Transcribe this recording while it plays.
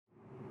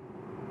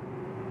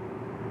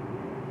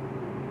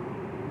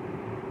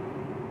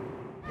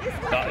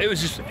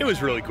It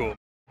was really cool.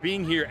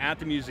 Being here at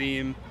the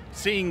museum,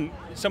 seeing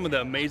some of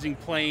the amazing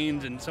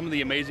planes and some of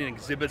the amazing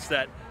exhibits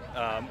that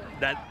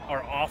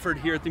are offered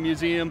here at the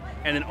museum,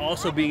 and then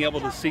also being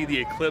able to see the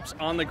Eclipse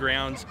on the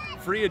grounds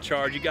free of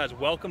charge. You guys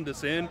welcomed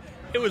us in.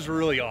 It was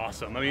really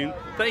awesome. I mean,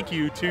 thank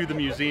you to the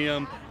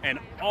museum and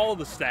all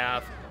the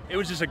staff. It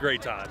was just a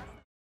great time.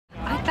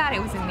 I thought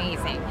it was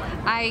amazing.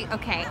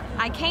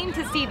 I came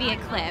to see the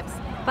Eclipse,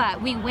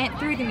 but we went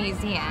through the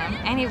museum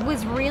and it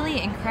was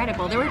really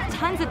incredible. There were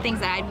tons of things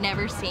that I'd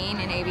never seen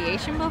in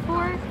aviation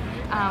before.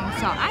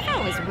 So I thought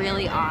it was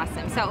really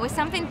awesome. So it was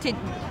something to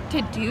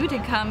do, to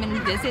come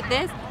and visit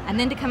this, and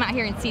then to come out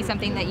here and see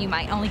something that you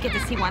might only get to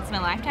see once in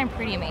a lifetime.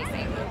 Pretty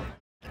amazing.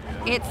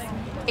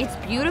 It's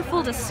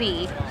beautiful to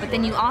see, but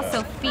then you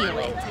also feel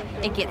it.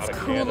 It gets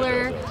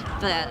cooler,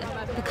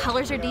 the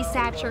colors are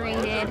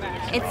desaturated.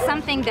 It's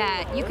something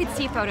that you could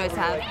see photos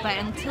of, but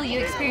until you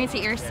experience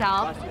it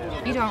yourself,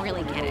 you don't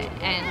really get it,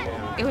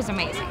 and it was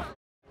amazing.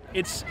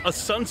 It's a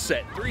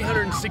sunset,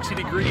 360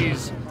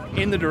 degrees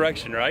in the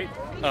direction, right?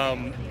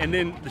 And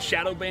then the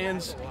shadow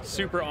bands,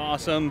 super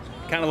awesome,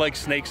 kind of like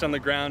snakes on the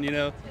ground, you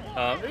know?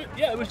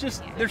 Yeah, it was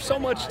just, there's so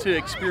much to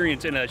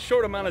experience in a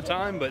short amount of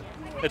time, but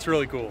it's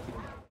really really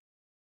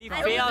We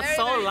feel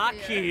so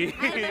lucky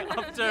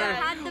after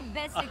had the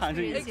best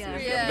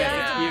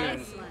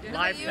experience.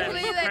 Life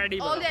usually,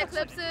 like, all the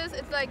eclipses,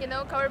 it's like, you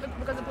know, covered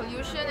because of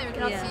pollution and we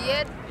cannot see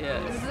it.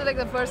 This is like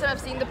the first time I've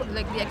seen the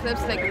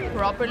eclipse like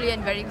properly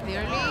and very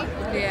clearly.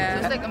 So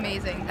it's like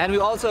amazing. And we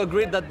also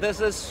agreed that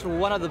this is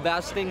one of the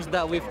best things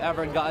that we've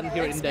ever gotten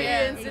here in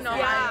Dayton.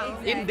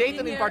 In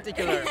Dayton in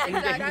particular.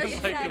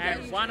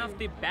 And one of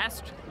the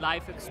best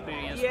life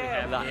experience we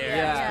have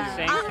here.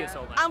 Thank you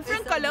so much. I'm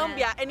from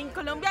Colombia, and in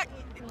Colombia,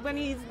 when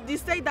they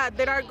say that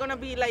there are gonna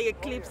be like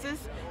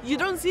eclipses, you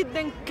don't see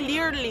them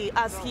clearly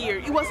as here.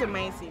 It was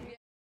amazing.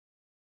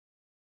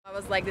 I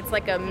was like, it's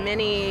like a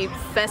mini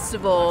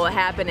festival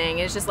happening.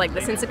 It's just like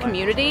the sense of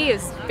community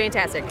is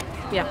fantastic.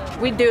 Yeah,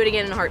 we'd do it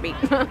again in a heartbeat.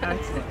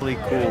 Really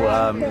cool.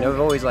 You know, we've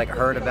always like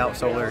heard about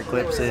solar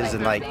eclipses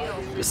and like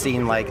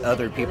seeing like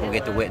other people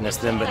get to witness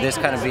them, but this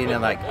kind of being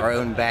in like our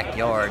own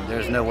backyard,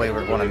 there's no way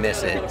we're going to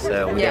miss it.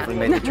 So we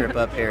definitely made the trip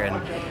up here, and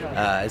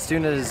as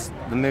soon as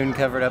the moon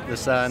covered up the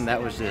sun,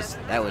 that was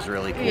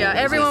really cool. Yeah,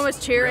 everyone was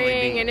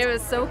cheering, and it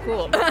was so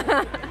cool.